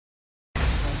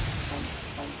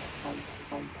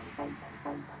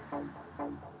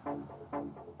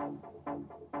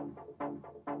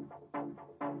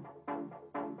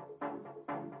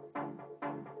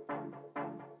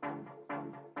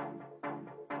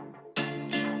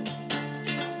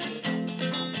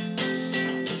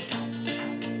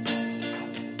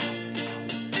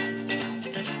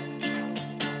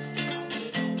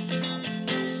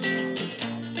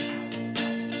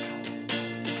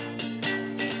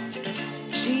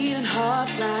Cheating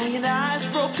hearts, lying eyes,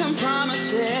 broken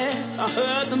promises. I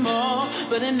heard them all,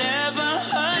 but it never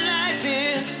hurt like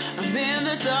this. I'm in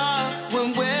the dark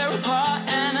when we're apart,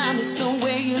 and I miss the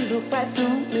way you look right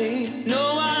through me.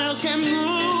 No one else can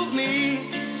move me.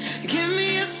 Give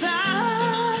me a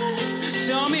sign.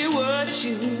 Tell me what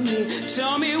you need.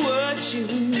 Tell me what you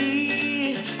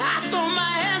need. I throw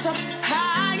my hands up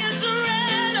high and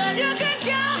surrender. You can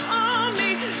count on me.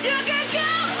 You can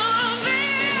count on me.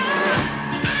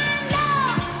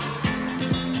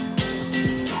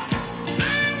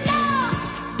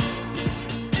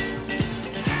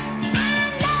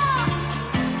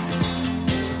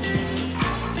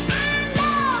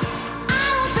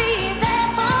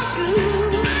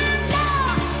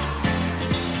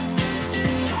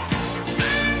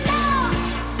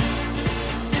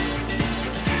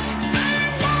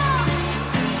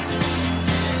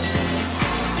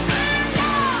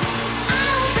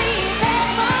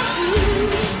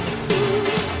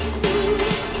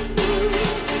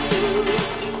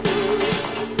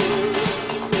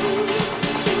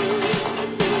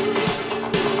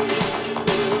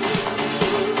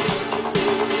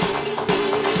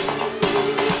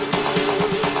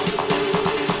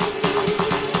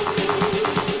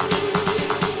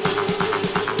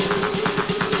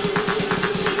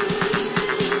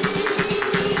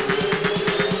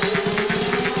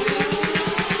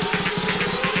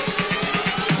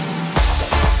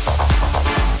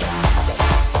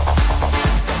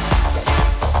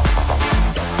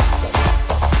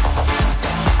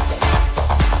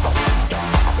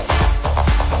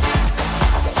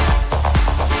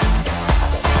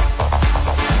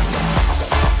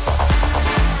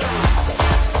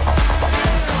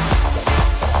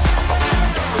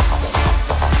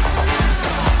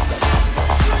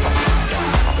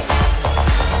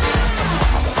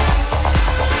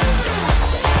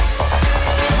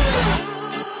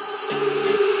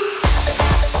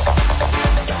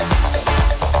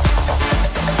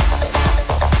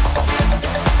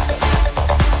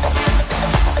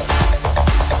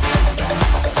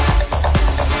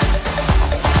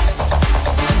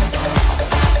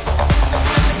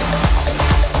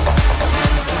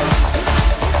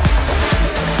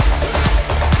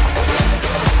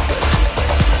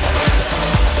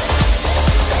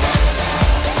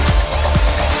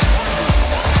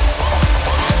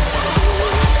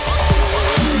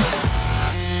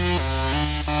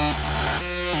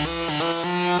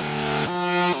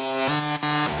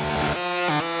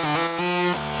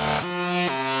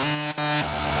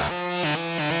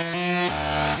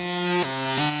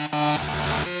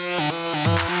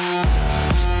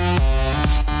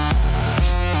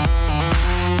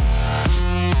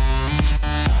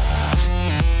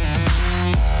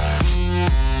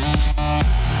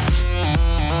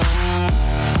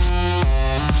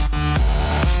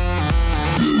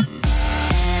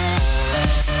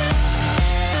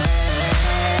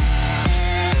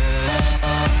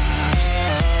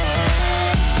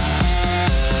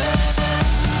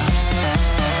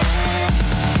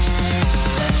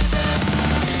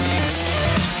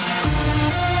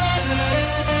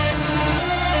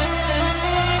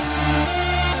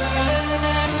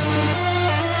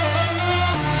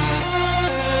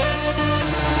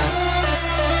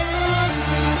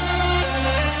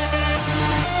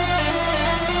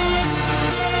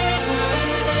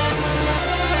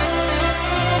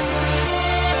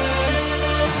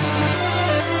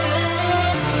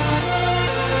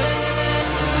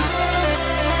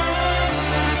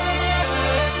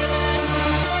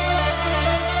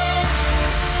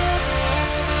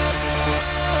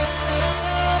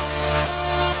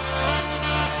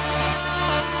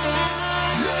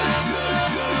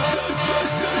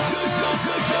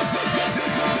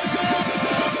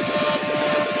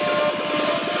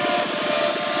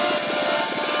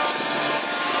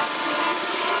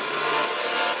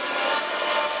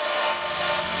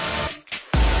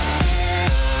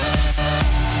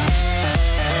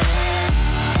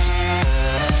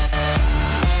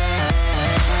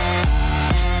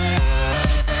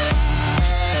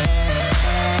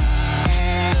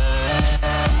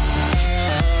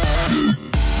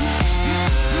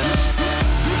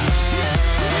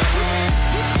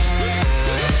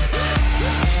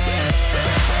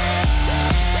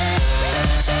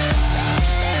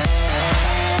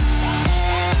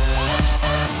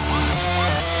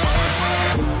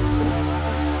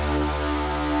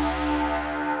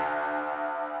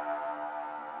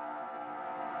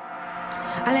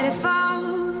 I let it fall,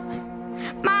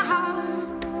 my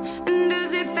heart, and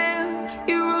as it fell,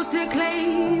 you rose to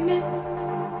claim it.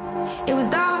 It was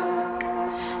dark,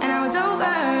 and I was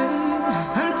over,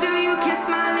 until you kissed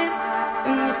my lips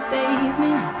and you saved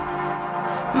me.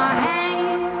 My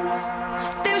hands,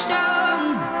 they were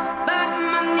strong, but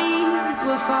my knees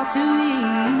were far too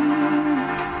weak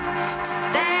to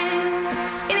stand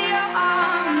in your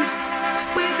arms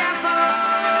without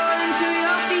falling to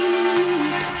your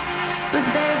feet. But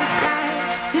there's a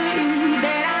side to you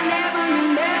that I never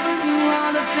knew.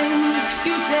 All the things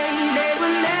you say, they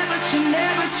were never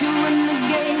true. And the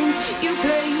games you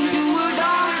played, you would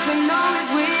always win, always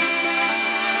win.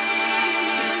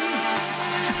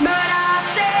 But I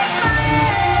set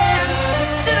fire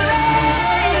to the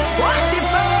rain, watch it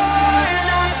pour as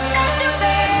I touch your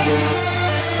face.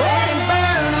 Let it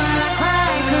burn while I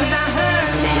cry, 'cause I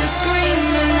heard it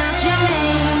screaming out your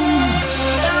name,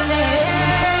 your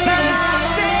name. But I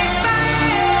set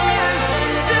fire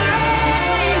to the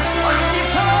rain, watch it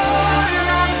pour as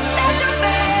I touch your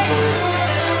face.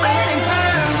 Let it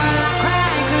burn while I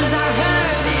cry, 'cause I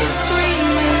heard it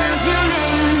screaming out your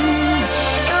name,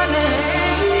 your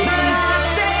name. But I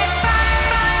set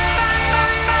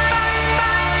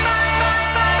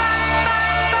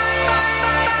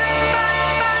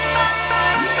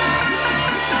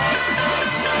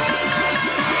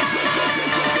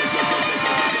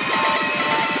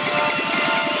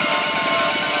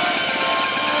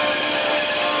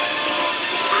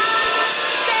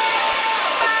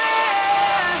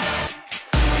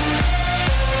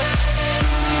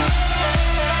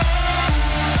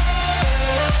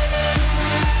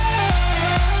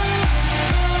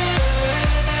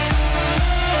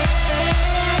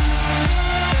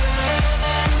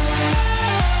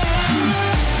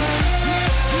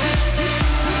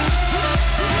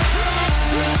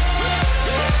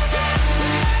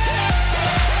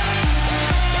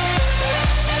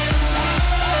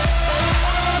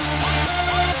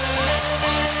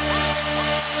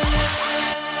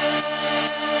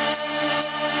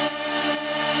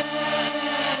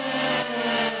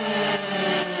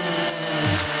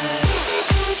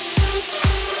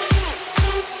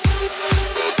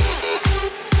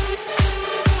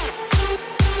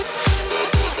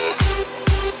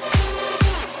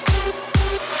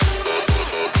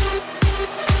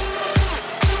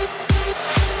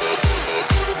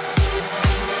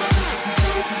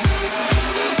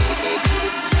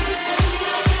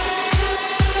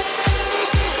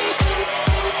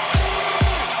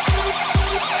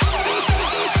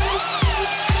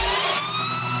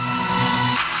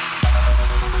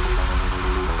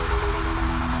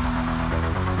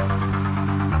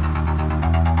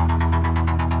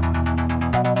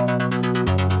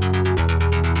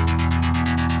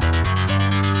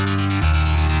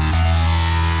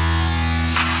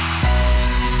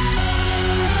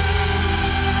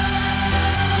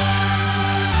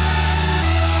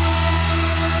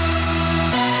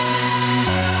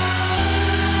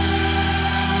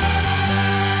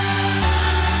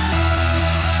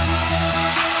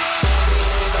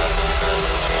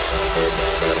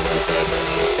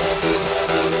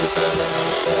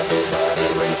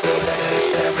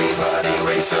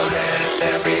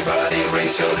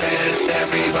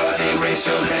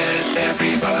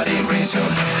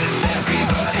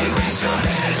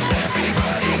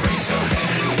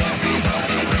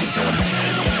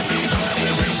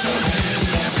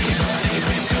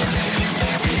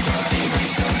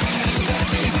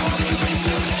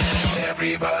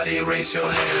everybody raise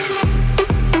your hand.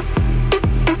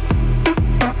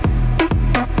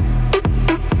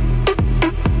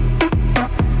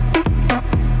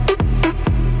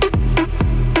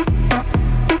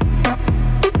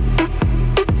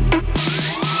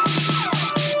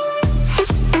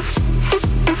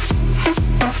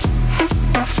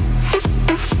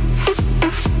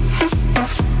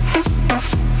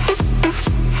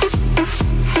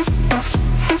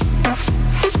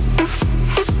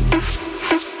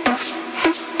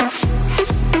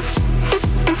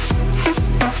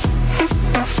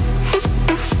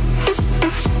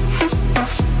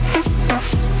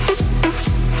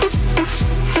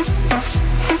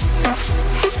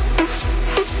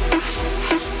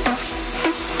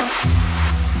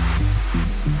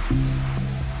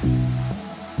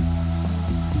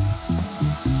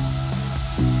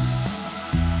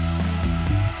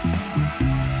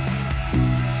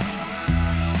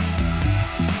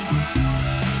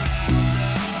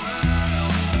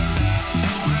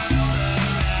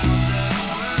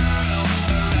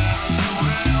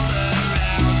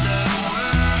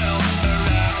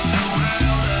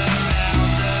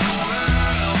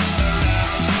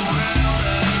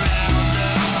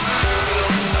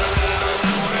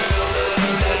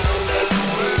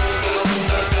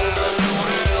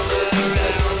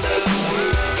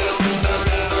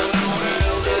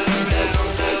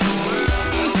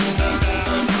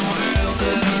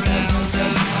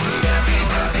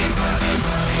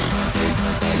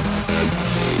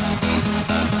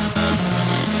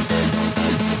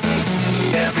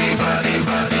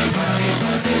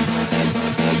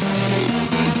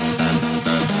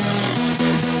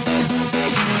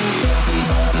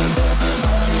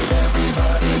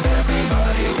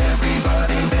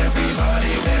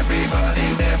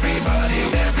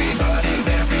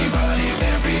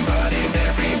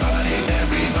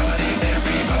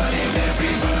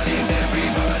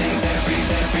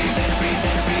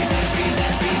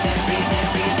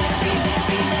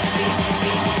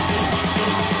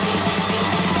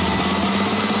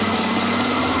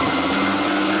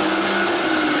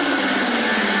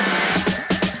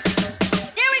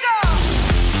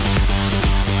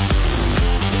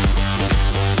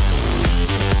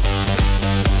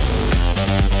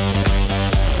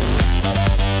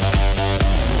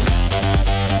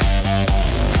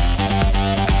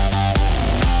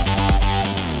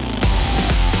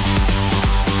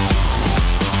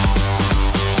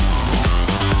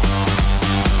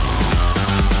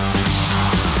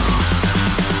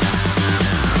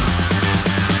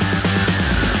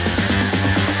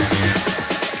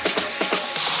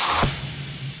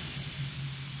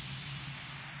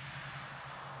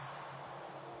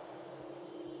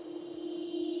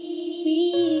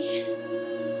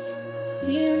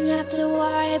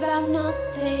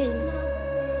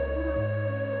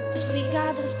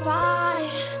 got the fire,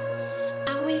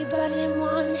 and we burning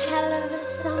one hell of a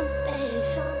something.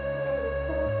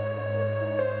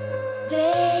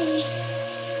 They're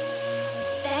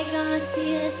gonna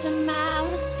see us from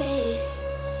outer space,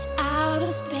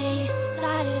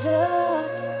 light it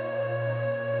up,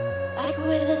 like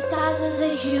we're the stars of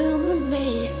the human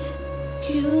race.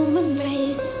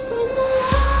 When the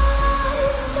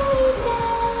lights turn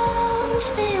down,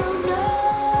 they don't know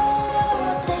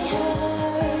what they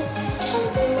heard.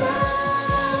 Something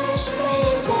much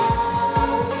played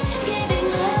loud, giving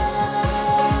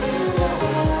love to the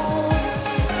world.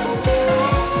 We'll be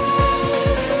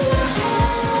raising our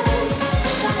hands,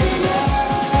 shining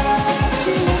up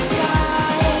to the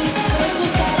sky. 'Cause we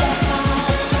got that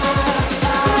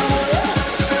fire, yeah,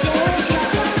 we got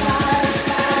that fire,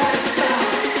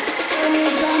 and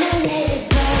we're gonna let it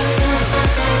burn.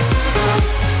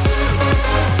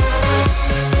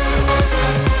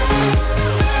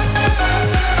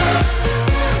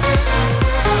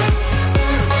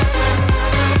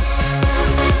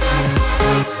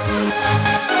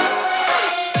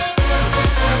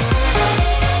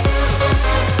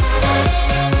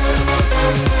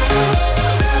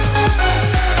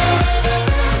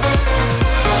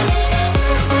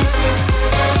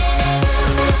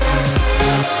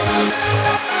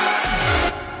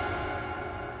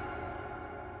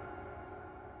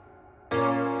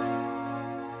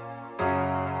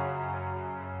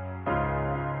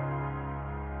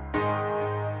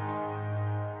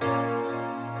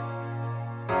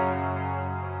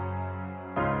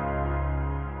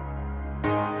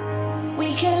 We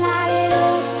can light it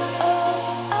up, up,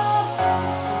 up,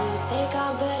 so they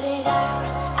can't put it out,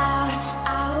 out,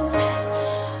 out.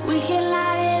 We can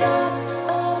light it up,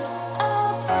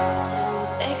 up, so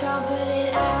they can't put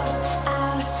it out,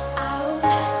 out, out.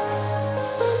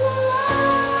 When the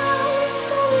lights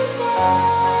turn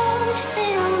down, they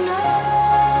don't know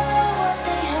what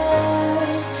they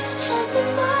heard.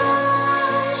 Something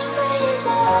much played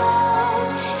loud,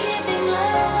 giving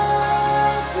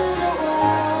love to the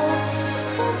world.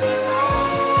 We'll be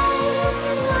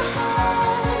raising our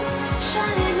hands,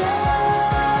 shining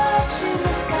up to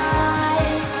the sky.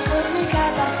 'Cause we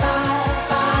got that fire,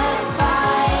 fire,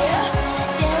 fire.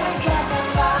 Yeah, we got that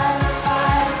fire,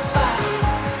 fire, fire.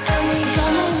 And we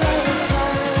gonna let it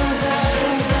burn,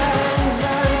 burn, burn,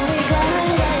 burn.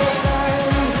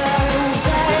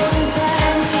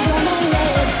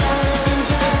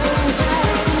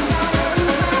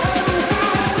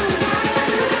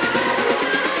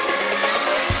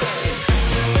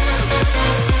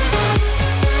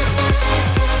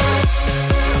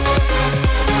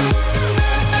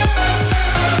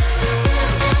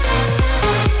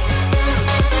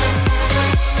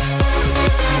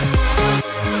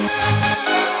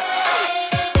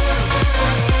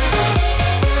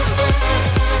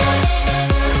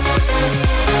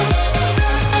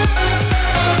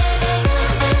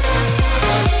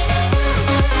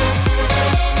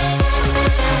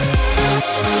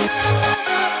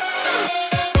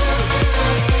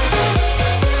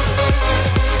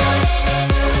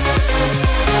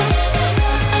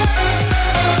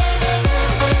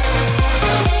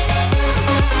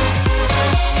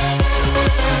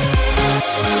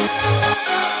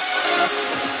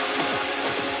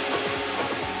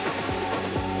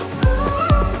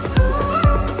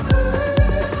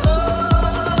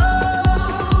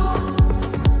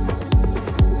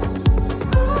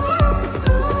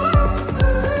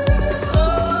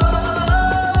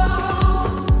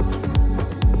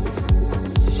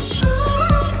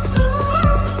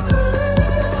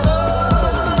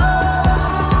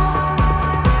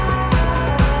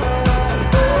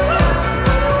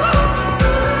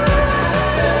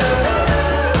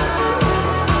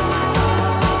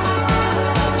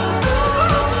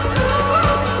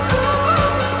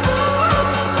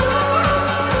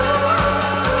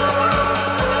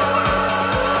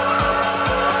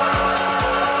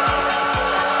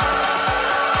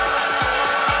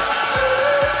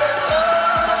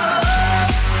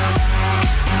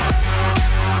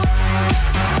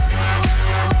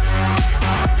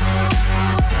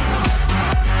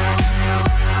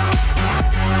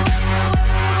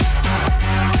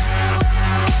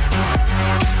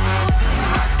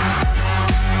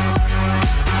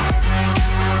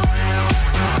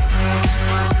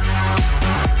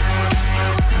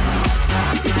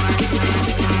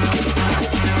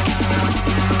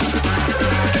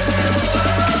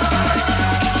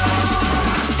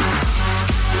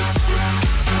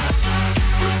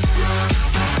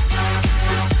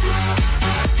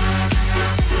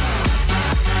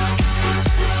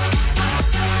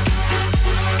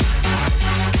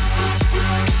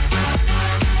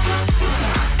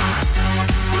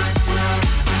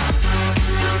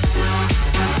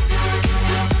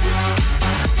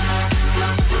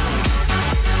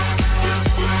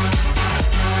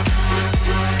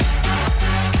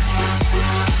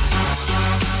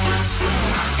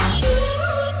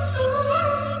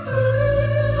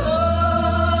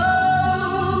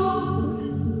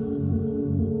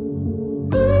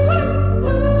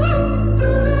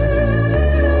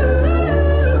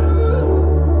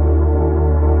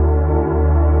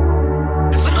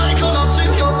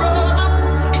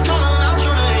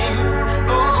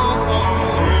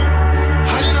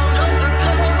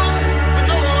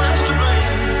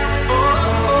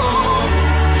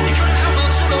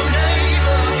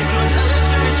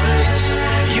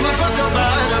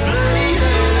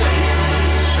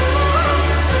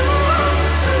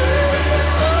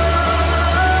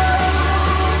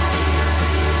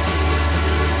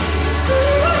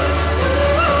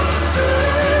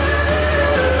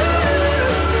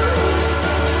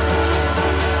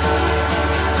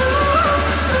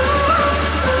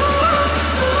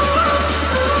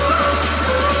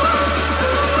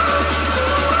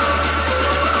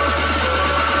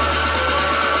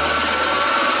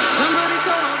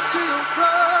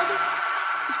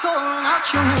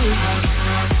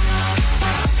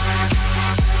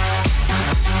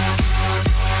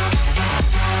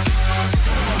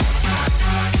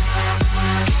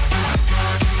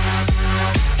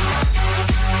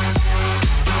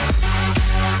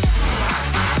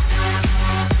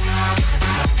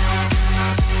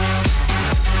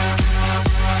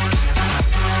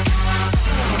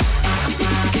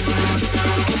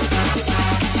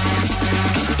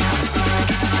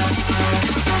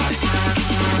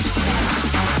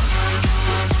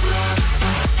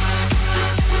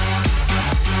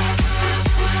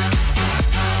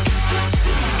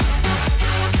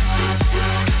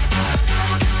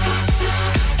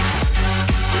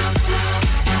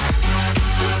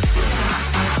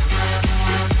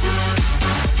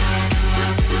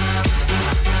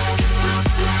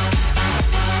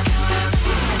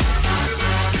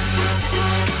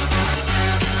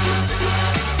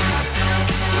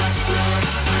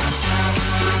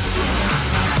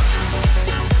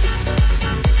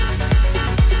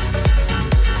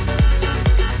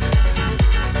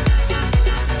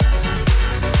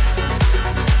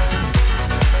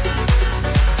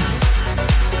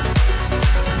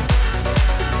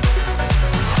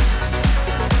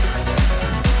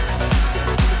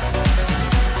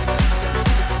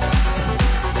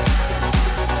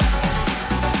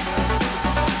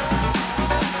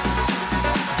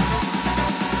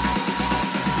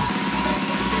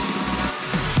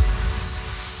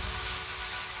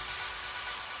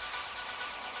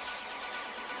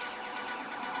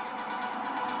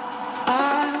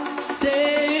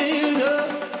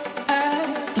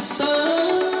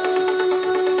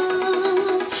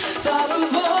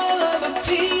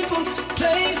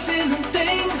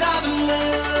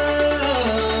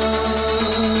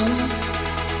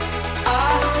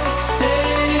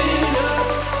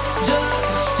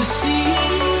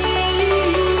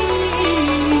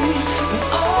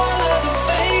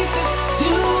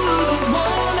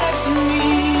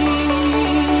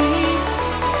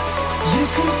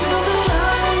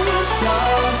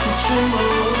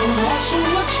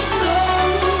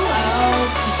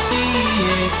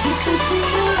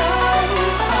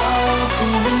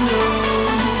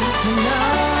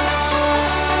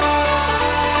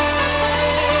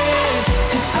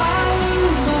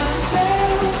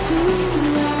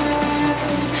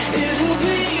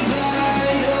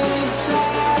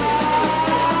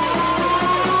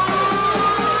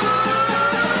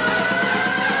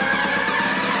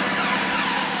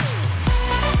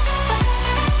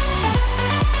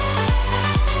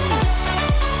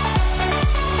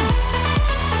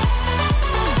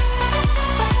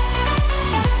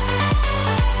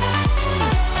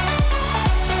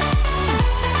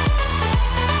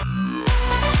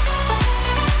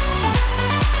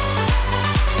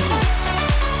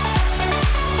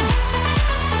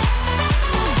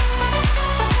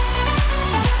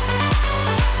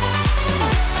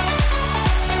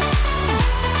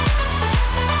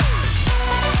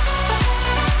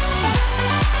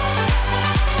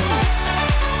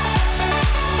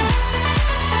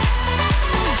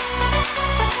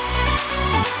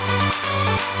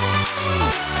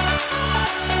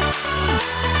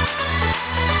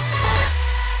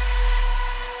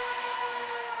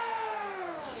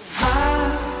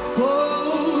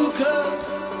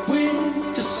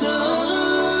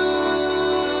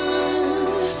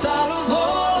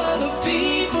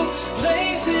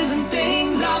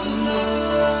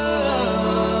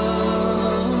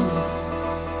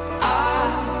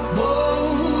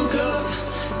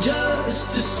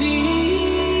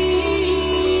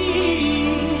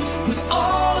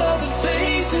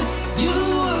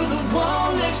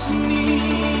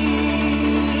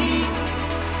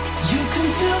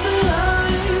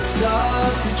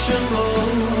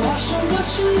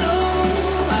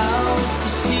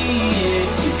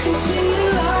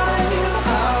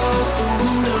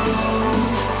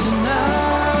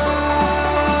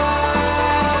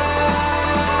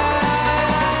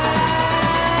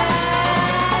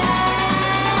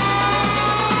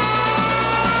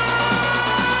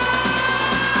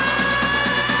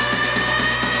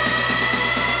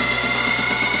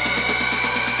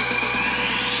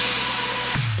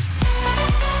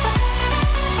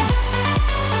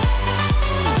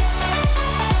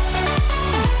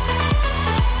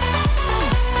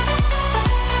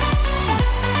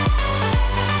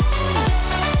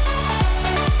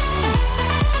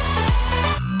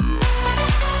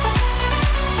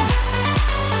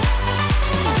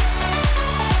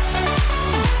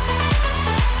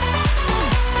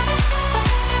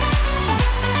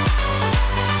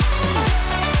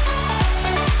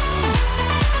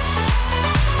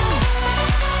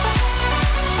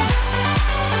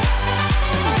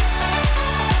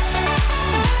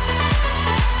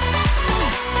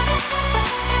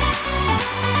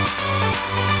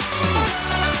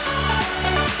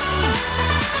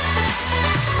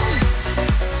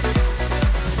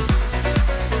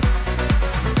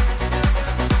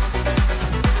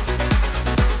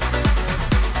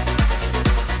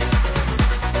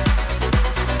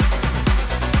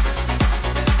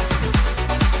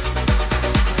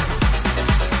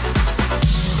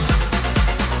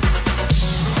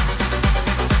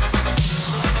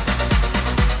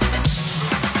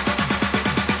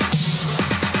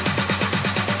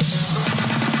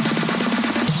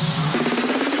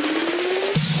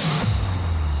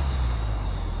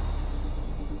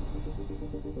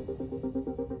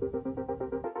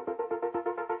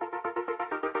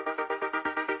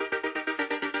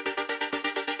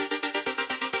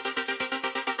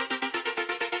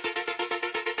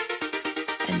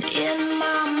 And in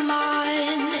my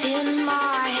mind, in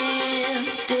my head,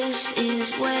 this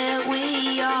is where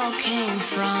we all came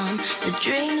from. The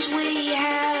dreams we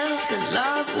have, the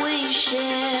love we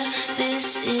share,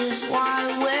 this is why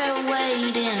we're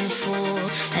waiting for.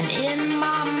 And in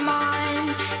my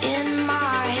mind, in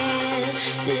my head,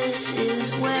 this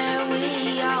is where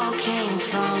we all came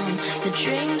from. The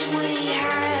dreams we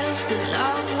have, the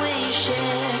love we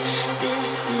share,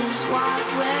 this is what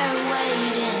we're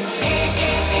waiting for.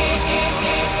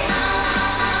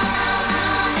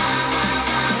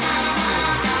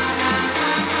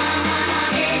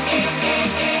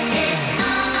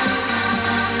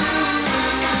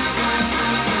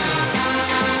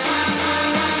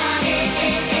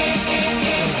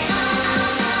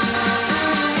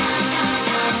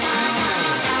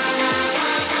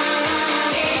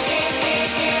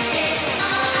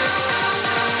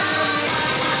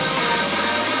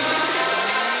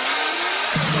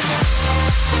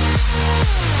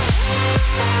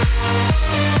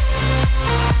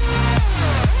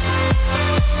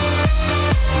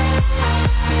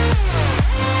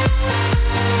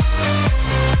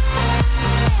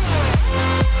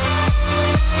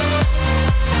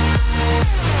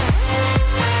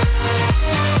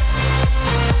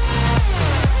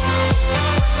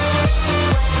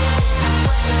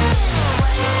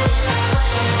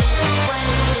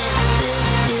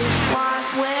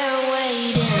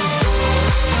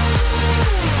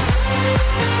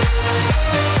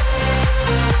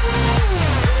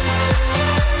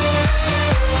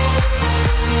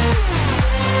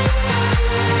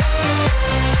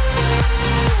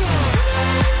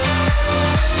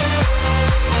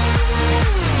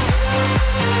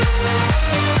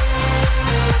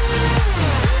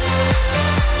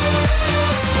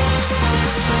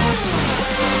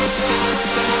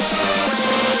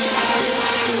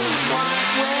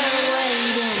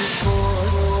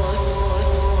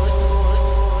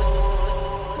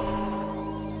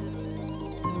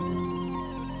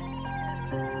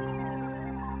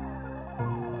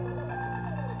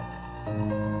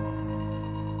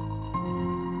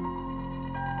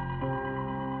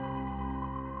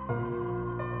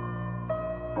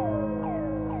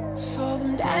 Saw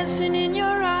them dancing in your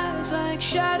eyes like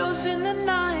shadows in the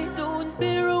night, doing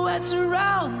pirouettes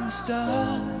around the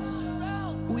stars.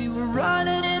 We were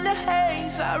running in the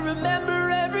haze, I remember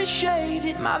every shade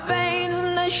hit my veins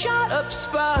and they shot up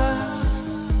sparks.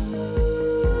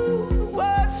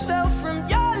 Words fell from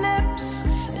your lips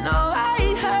and all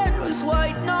I heard was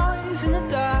white noise in the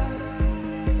dark.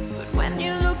 But when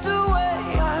you looked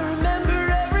away, I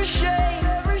remember every shade,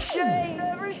 every shade,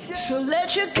 every shade. So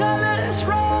let your colors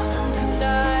run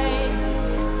tonight.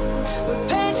 We're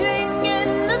painting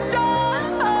in the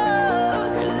dark.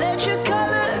 Let your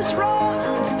colors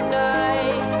run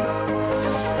tonight.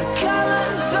 The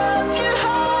colors of your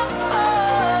heart.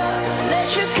 Let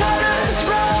your colors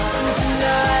run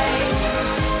tonight.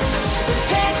 We're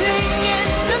painting in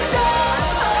the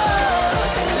dark.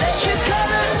 Let your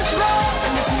colors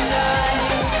run tonight.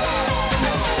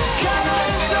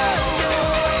 Colors of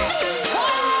your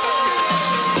heart.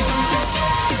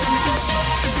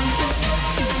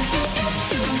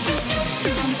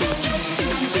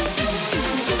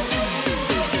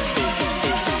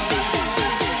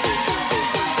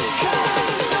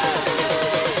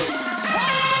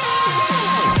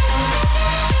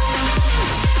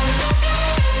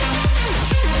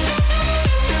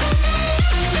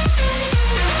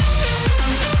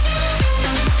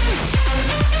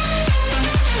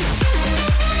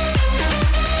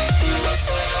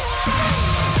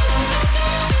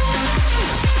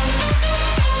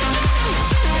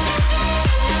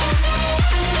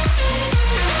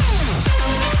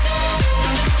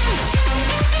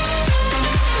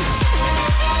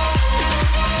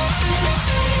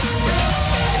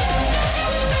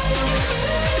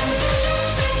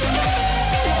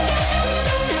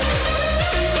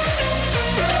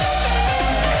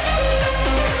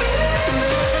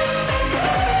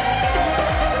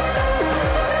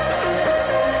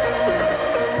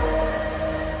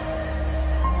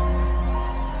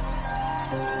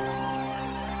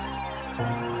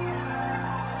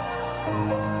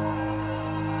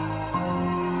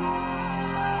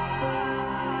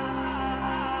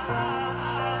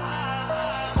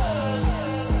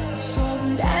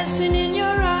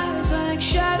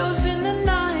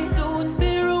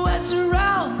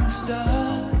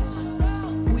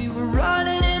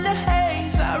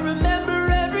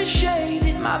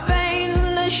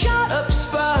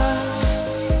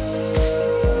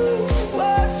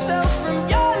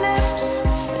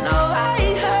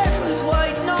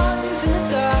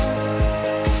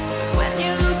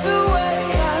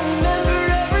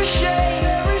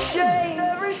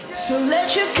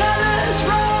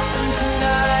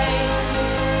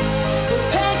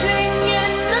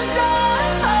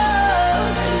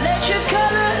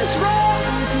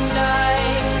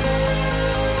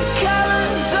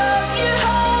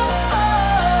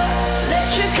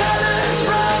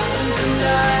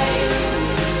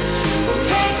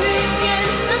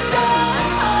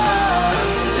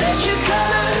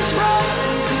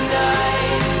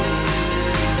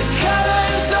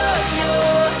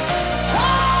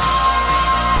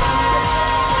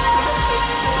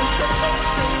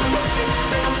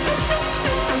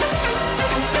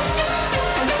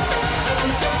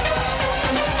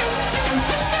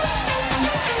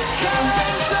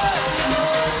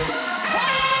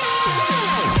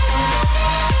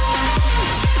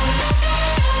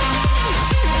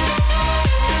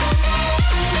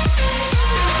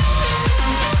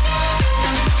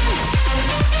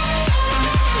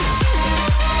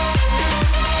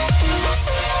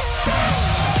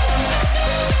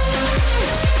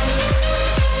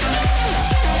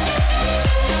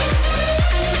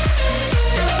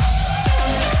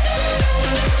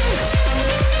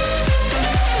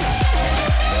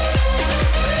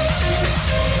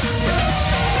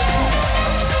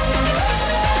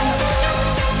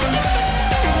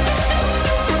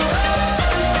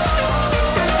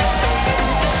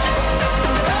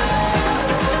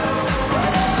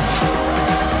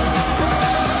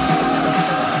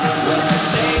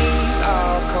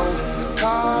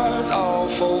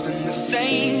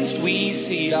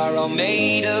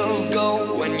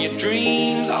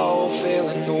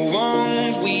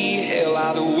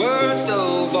 by the worst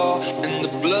of all, and the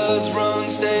bloods run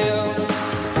stale.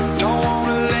 Don't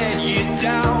wanna let you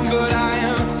down, but I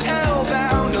am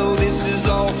hellbound. Oh, this is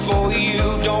all for you.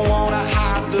 Don't wanna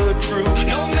hide the truth.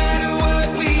 No matter what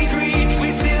we breed,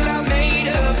 we still are made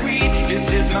of greed.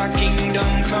 This is my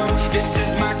kingdom come. This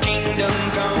is my kingdom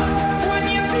come. When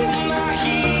you feel my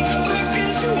heat, look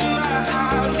into my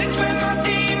eyes. It's where my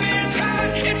demons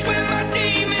hide. It's where my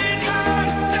demons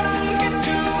hide. Don't get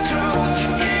too close.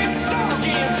 It's dark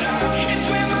inside. It's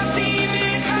where my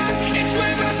demons hide. It's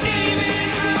where my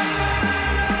demons hide.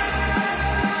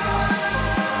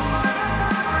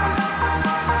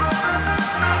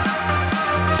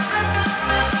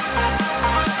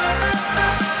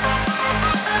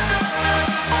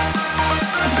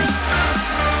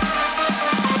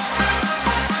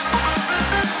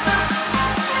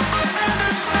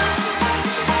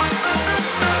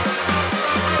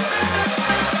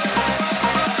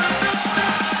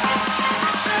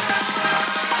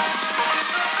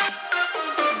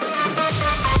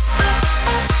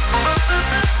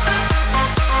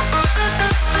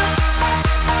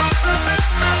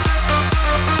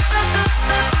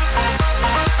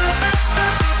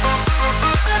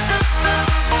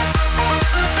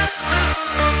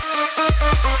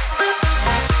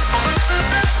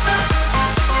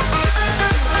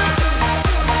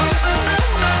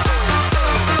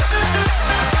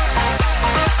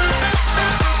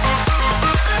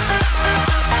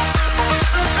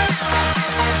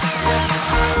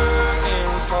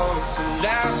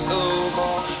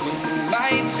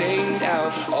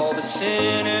 All the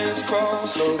sinners crawl,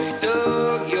 so they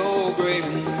dug your grave,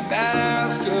 and the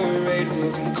masquerade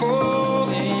will come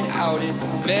calling out at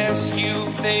the mess you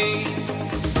made.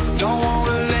 Don't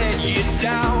wanna let you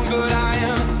down, but I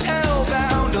am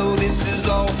hellbound. Oh, this is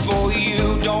all for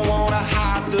you. Don't wanna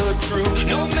hide the truth.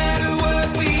 No matter what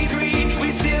we breed,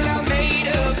 we still are made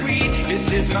of greed.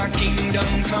 This is my kingdom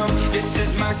come. This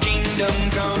is my kingdom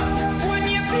come. When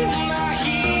you feel my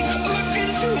heat, look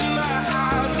into my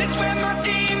eyes. It's where my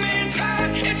demons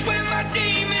hide. It's where my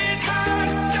demons hide.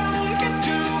 Don't get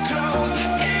too close.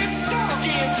 It's dark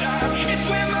inside. It's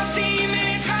where my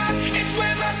demons hide. It's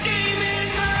where my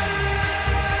demons hide.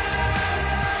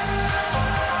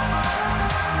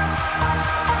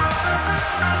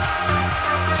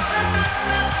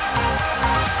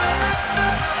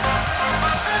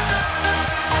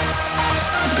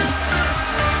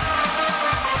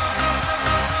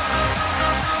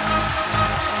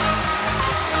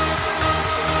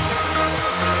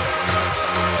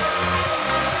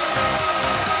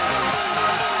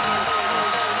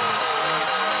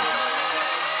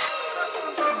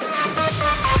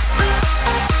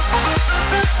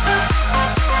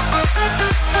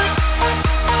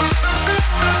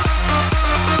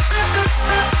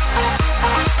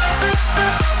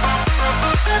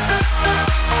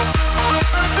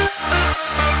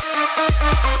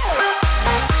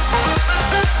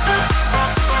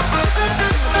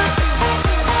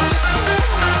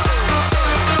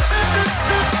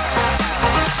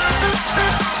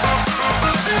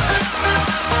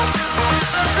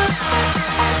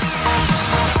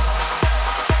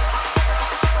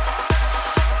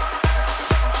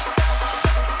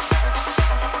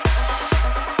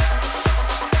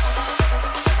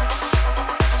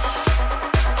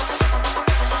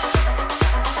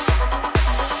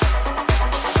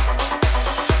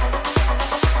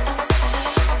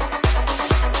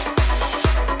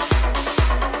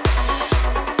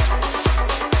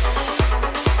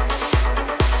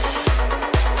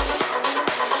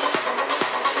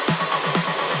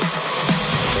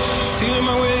 Feeling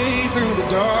my way through the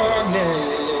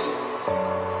darkness,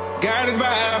 guided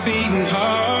by a beating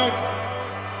heart.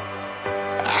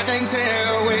 I can't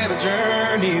tell where the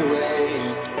journey will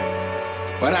end,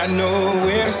 but I know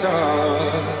where to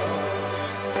start.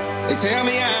 They tell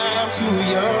me I'm too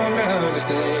young to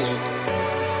understand.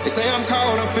 They say I'm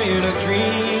caught up in a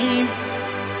dream.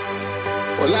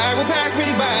 Well, life will pass me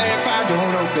by if I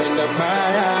don't open up my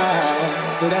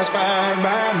eyes, so that's fine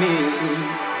by me.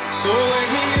 So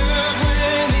wake me up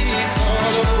when it's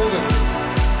all over,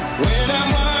 when I'm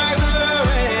wiser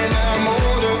and I'm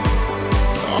older.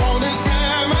 All this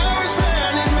time I was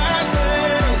finding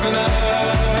myself and I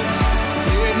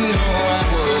didn't know I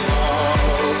was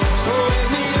lost. So wake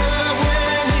me up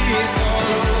when it's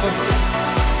all over,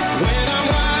 when I'm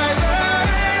wiser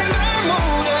and I'm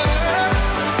older.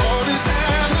 All this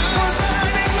time I was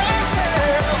finding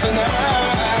myself and I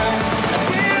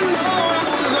didn't know I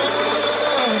was lost.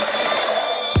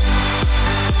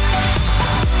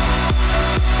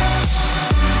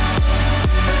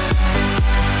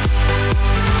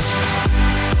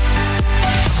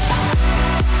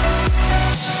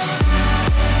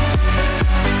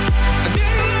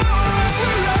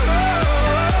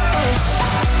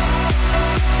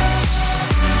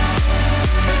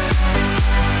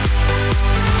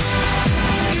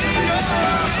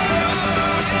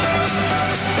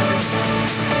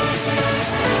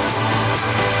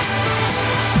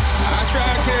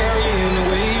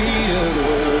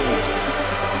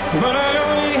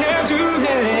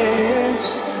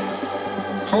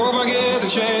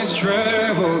 chance to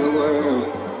travel the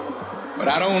world, but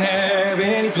I don't have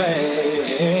any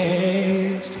plans.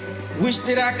 Wish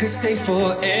that I could stay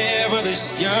forever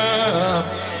this young,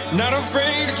 not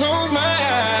afraid to close my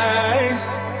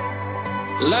eyes.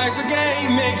 Life's a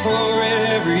game made for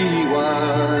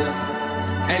everyone,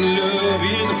 and love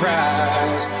is the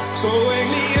prize. So wake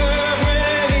me up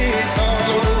when it's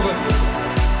all over,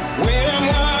 when I'm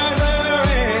wiser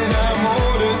and I'm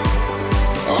older.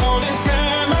 All this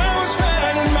time I was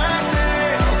finding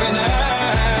myself, and I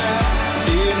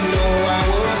didn't know I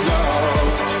was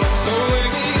lost. So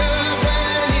wake me up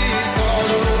when it's all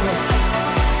over,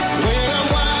 when I'm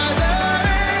wiser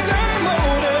and I'm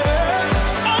older.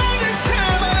 All this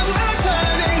time I was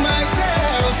finding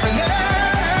myself, and I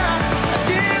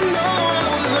didn't know I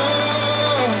was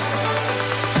lost.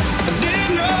 I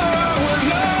didn't know I was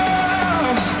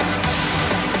lost.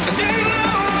 I didn't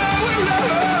know I was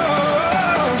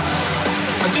lost.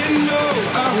 I didn't know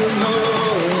I was lost.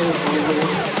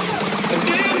 I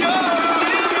didn't know.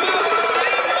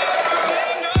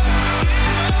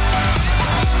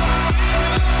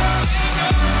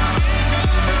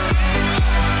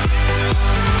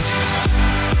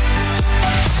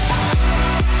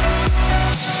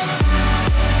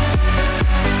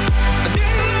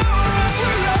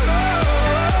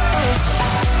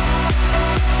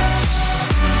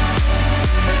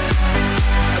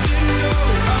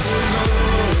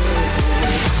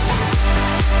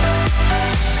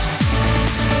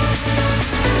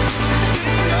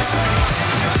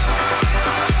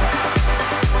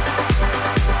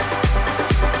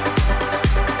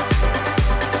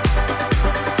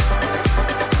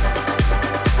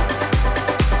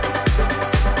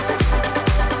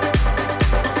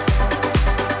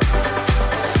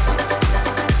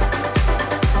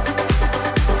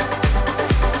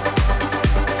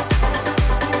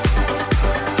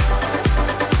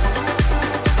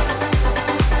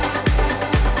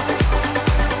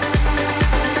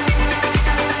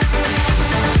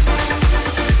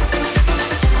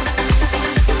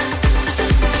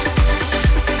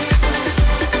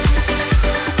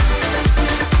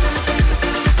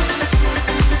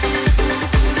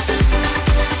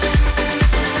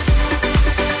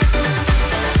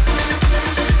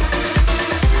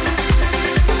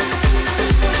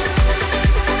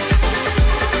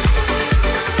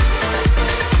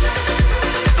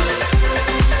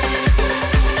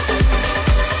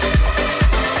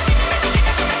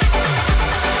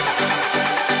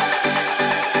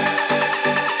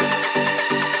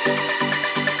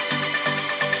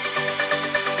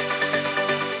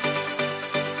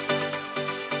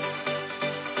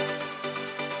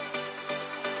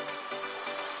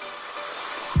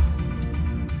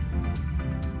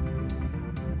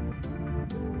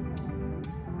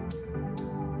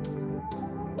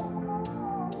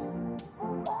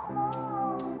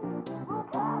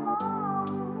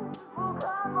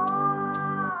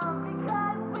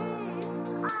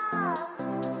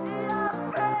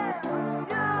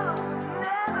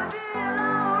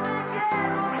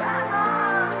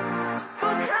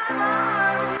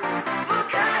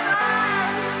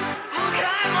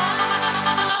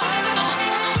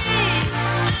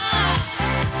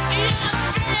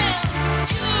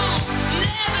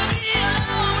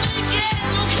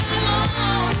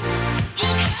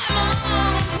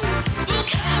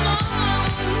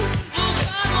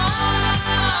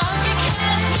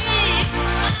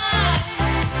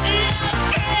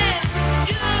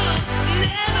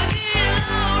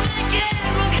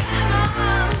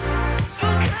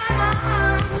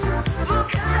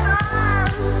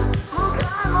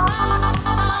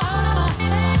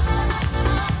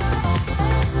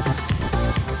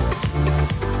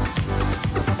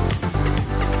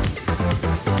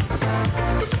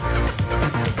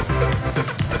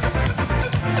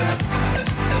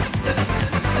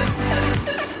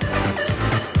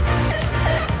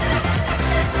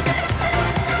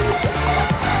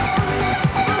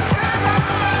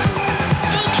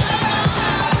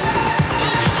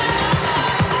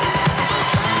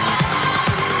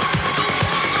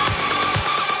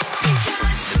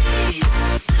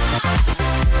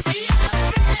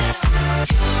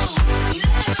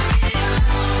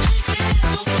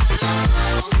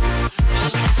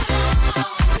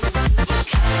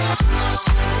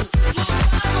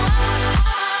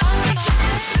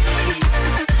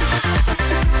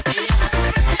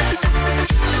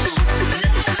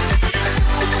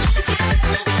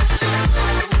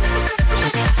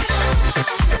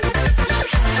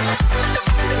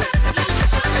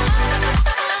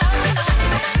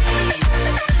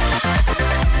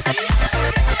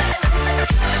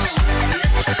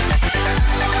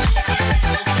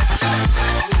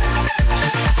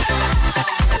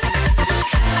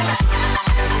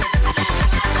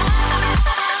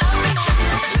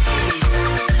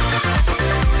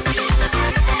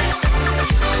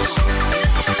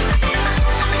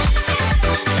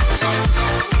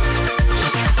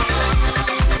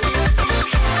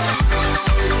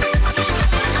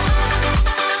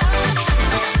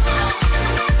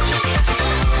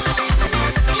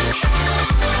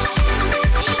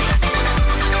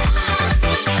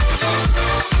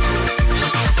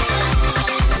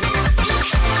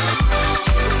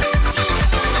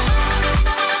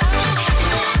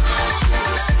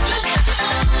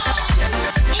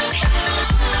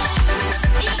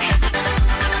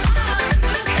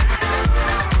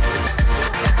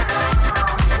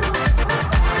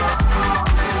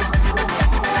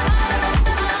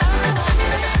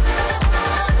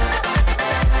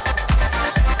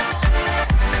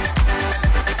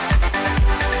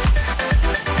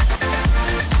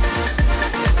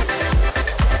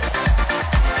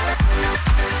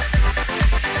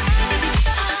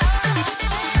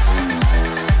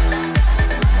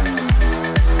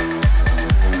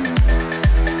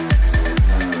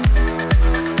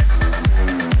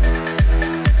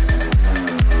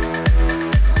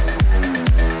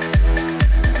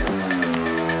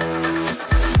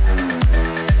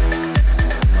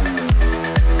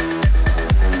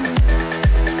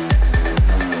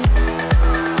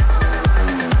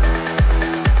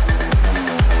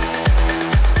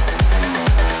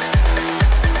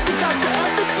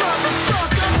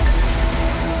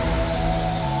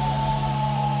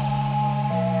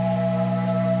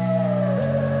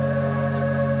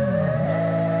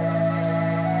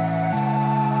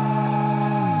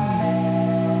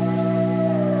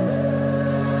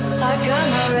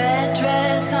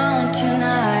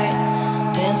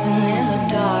 dancing in the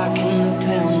dark in the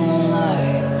pale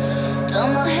moonlight.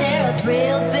 Done my hair up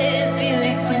real big,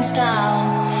 beauty queen style.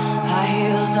 High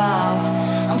heels off,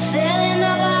 I'm feeling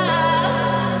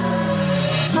alive.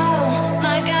 Oh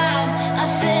my God, I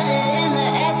feel it in the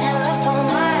air, telephone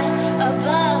wires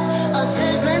above, all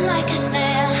sizzling like a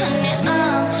snare. Honey,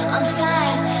 I'm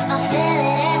fire, I feel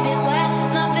it everywhere.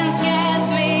 Nothing scares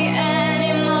me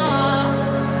anymore.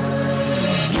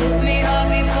 Kiss me hard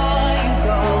before you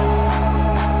go.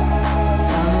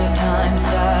 Summertime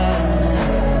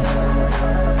sadness.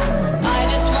 I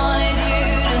just wanted you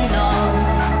to know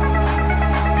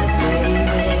that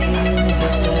baby you're the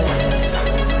best.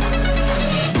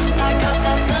 I got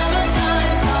that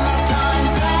summertime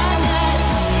sadness.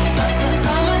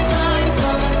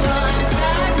 Summertime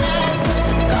sadness.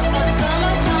 Got that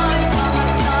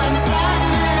summertime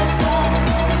sadness. Oh,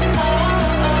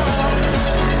 oh,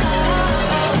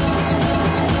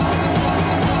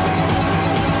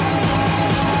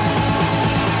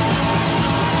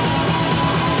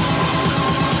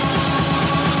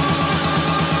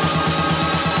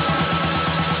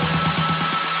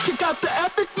 You got the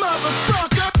epic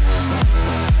motherfucker.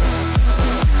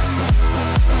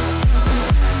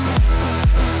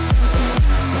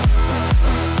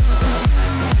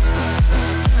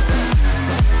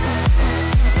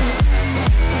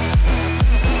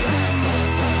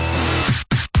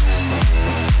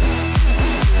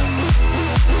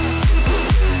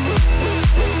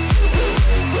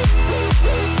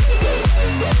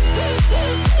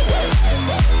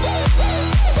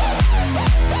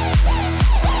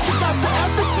 You got the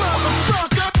epic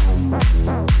motherfucker.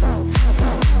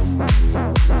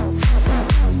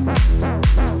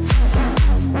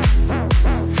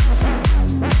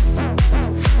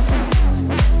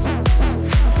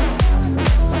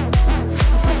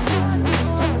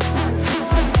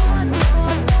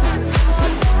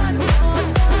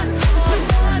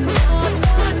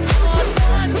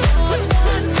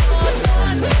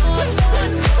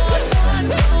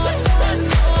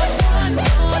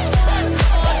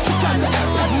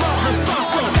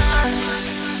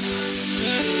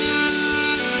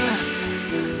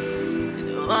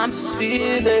 I'm just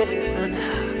feeling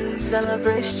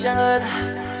celebration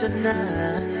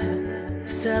tonight.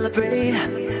 Celebrate,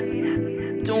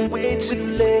 don't wait too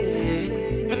late.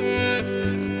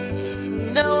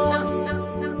 No,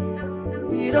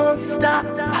 we don't stop.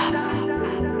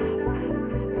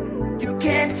 You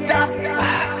can't stop.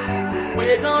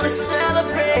 We're gonna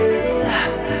celebrate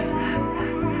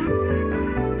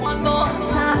one more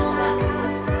time.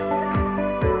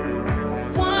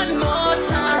 One more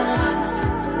time.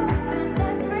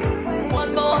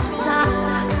 One more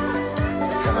time,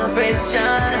 celebration.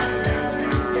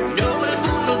 No, we're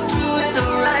gonna do it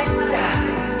right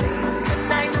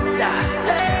tonight.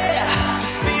 Hey,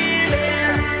 just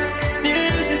feeling.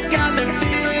 Music's got me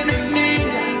feeling the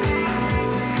need.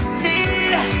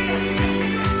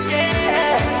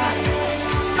 Yeah.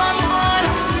 Come on,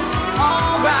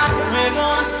 alright, we're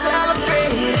gonna celebrate.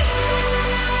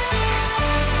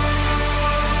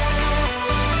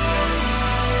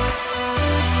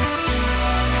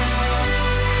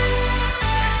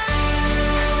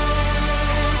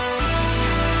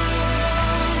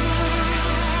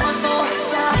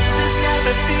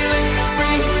 Feeling so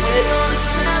free, we're gonna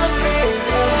celebrate,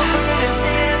 celebrate and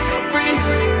dance so free.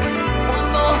 One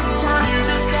more time,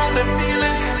 just got me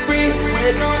feeling so free.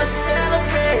 We're gonna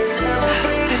celebrate,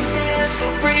 celebrate and dance so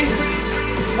free.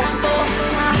 One more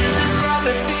time, just got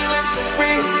me feeling so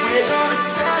free. We're gonna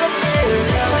celebrate,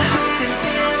 celebrate and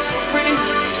dance so free.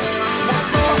 One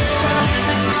more time,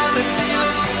 just got me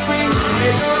feeling so free.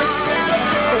 We're gonna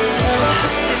celebrate,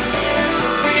 celebrate and dance so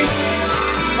free.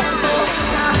 One more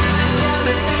time.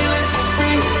 We're feeling so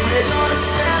free. We're gonna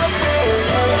celebrate,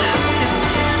 celebrate and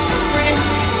dance so free.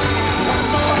 One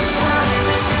more time,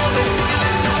 let's go. We're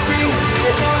feeling so free.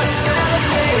 We're gonna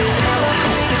celebrate,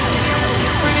 celebrate and dance so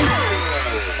free.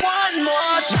 One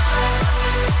more time.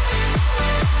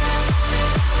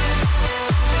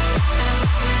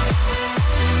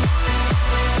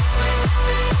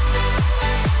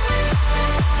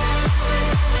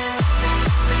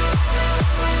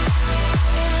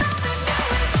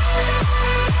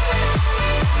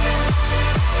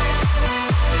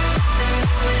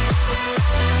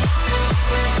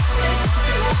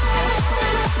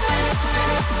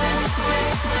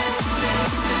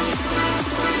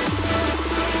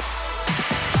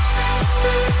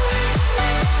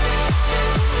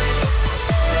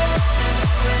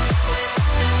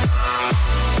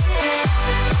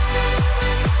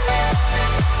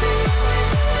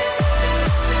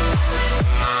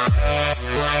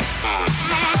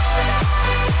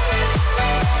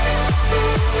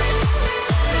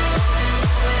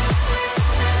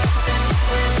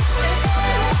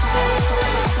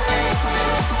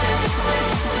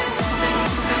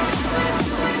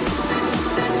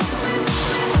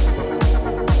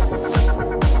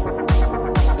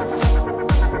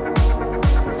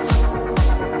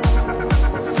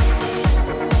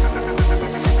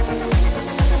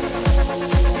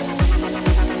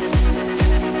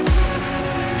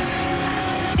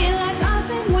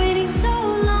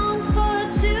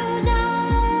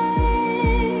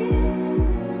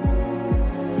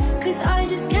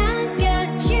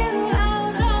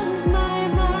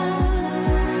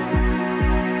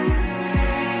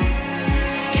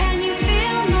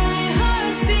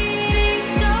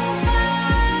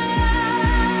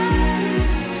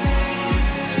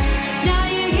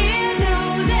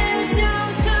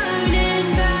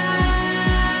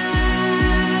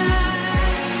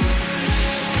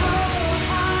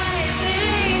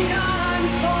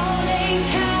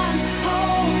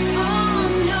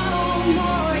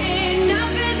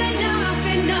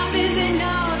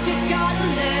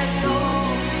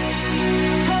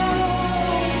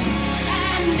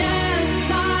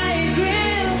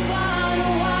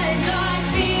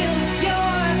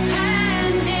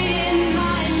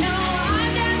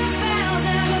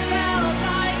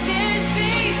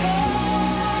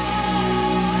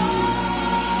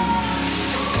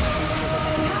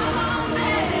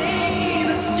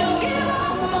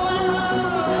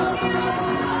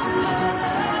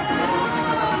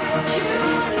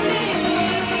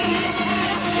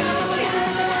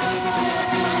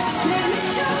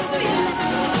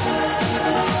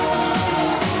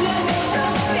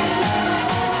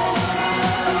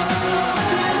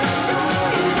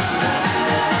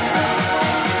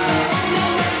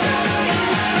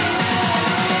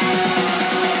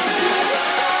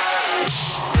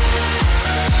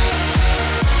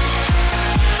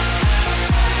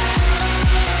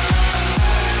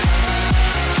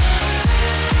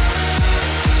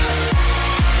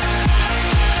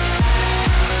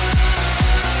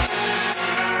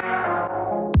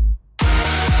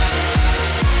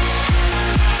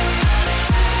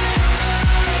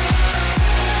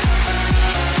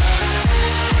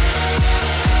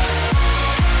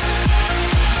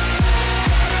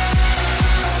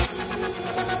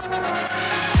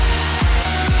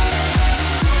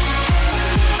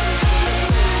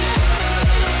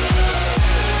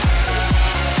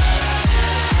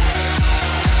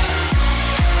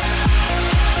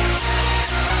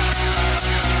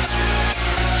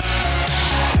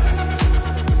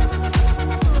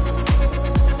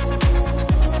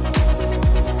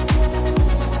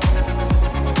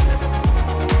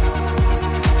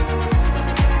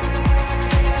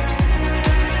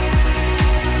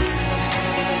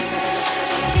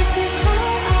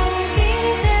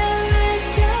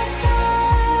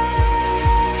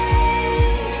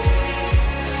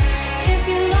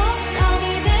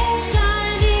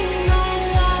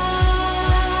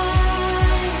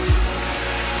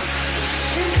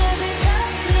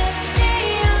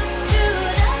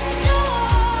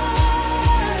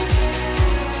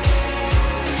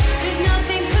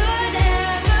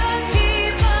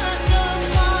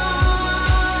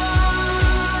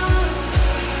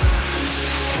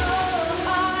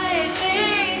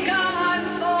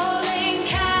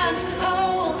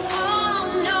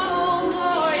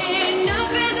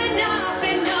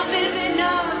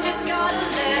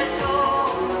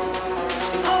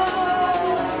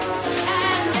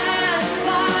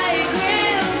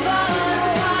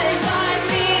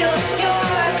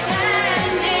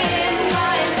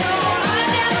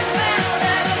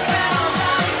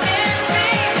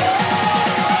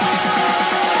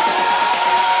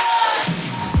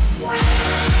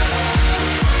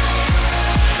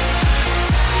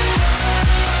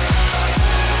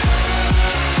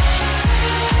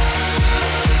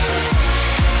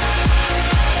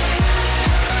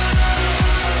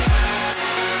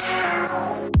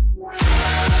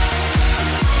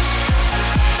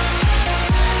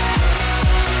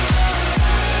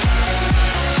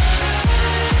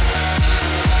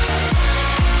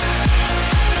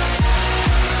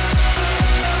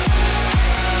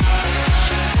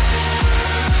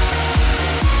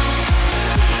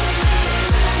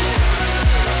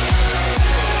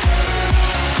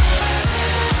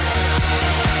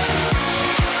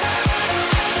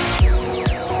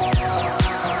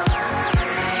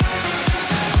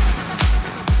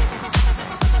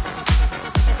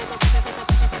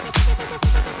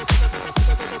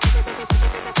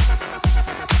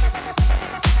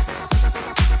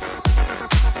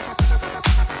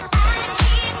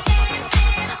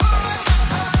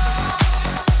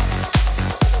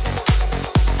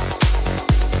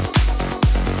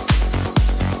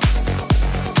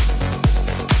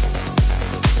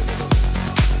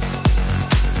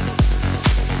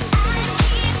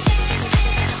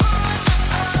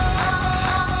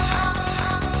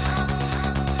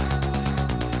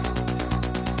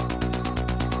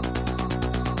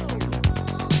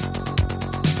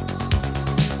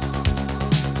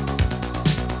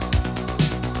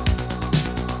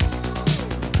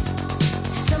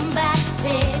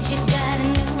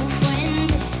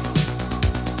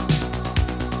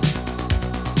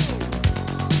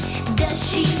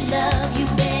 love you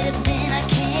better than I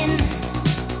can.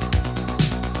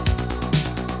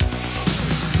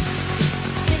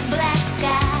 Big black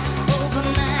sky over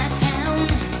my town.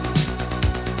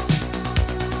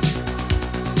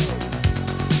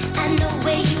 I know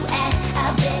where you at,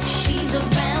 I bet she's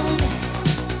around.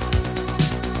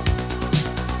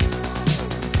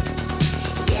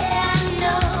 Yeah, I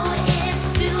know it's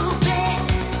stupid,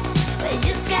 but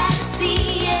you just gotta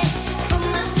see it for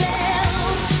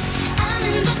myself. I'm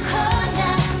in the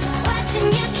corner, watching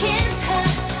you kiss her.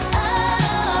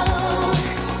 Oh,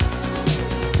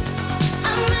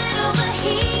 I'm right over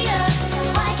here.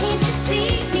 Why can't you see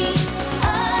me?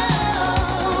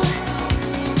 Oh,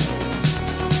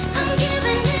 I'm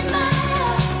giving it my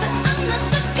all, but I'm not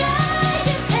the guy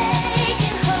you're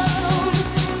taking home.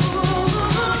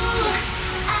 Ooh,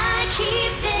 I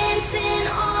keep dancing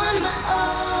on my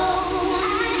own.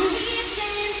 I keep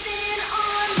dancing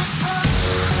on my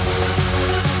own.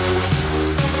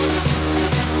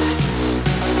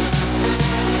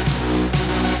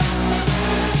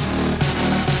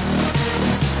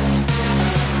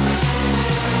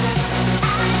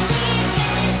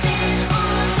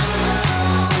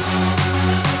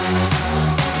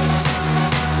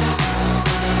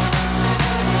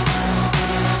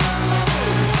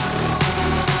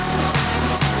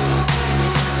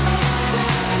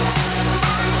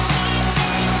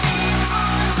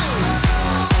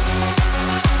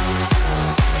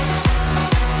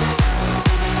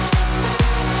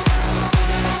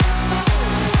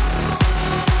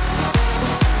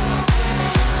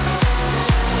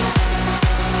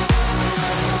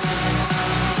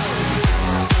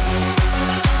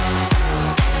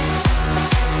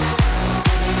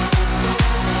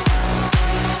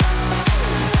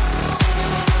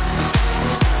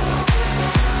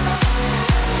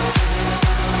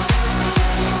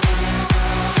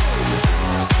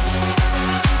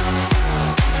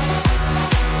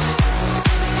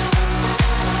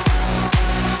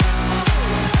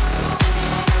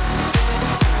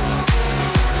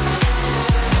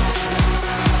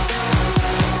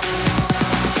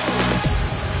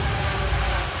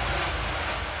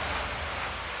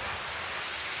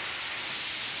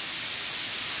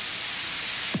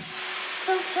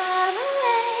 So far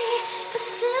away, but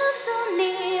still so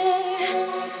near. The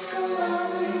lights go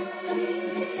on, the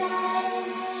music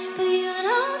dies, but you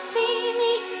don't see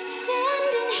me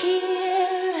standing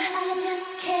here. I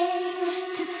just came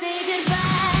to say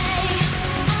goodbye.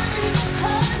 I'm in the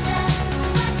corner,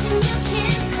 watching you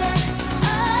kiss her.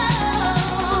 Oh,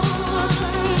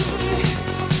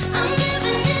 I'm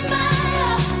giving it my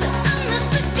all, but I'm not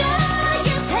the guy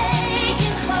you're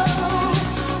taking home.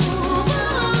 Ooh,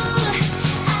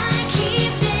 I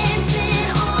keep dancing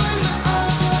on my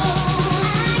own.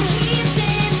 I keep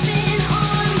dancing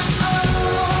on my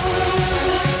own.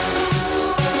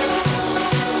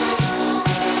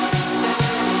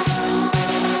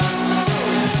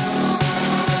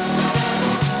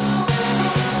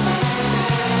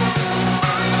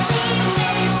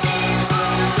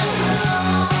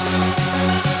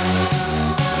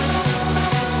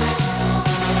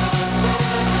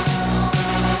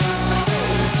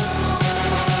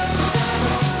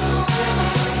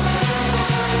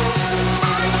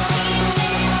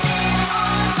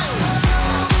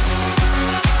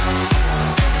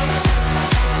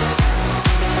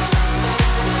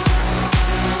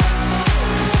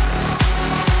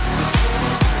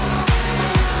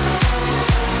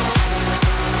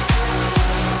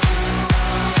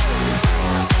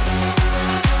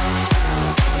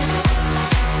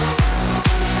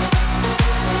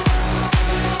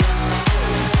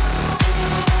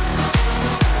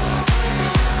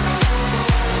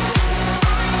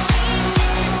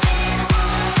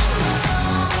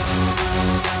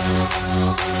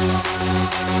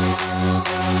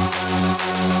 Thank you.